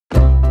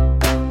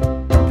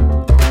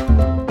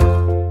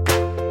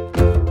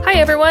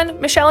everyone,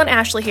 Michelle and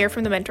Ashley here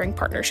from the Mentoring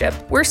Partnership.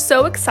 We're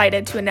so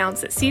excited to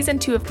announce that Season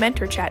 2 of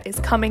Mentor Chat is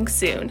coming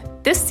soon.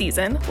 This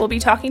season, we'll be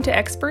talking to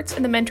experts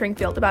in the mentoring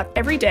field about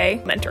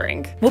everyday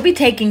mentoring. We'll be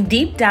taking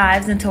deep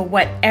dives into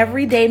what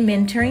everyday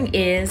mentoring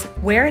is,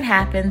 where it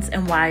happens,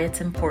 and why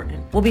it's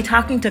important. We'll be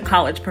talking to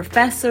college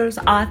professors,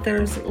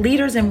 authors,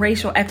 leaders in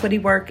racial equity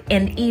work,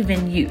 and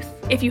even youth.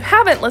 If you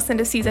haven't listened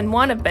to Season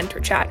 1 of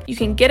Mentor Chat, you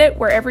can get it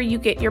wherever you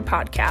get your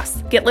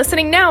podcasts. Get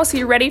listening now so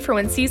you're ready for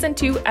when Season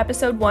 2,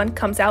 Episode 1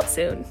 comes out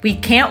soon. We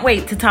can't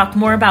wait to talk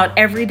more about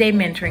everyday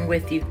mentoring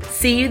with you.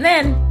 See you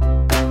then.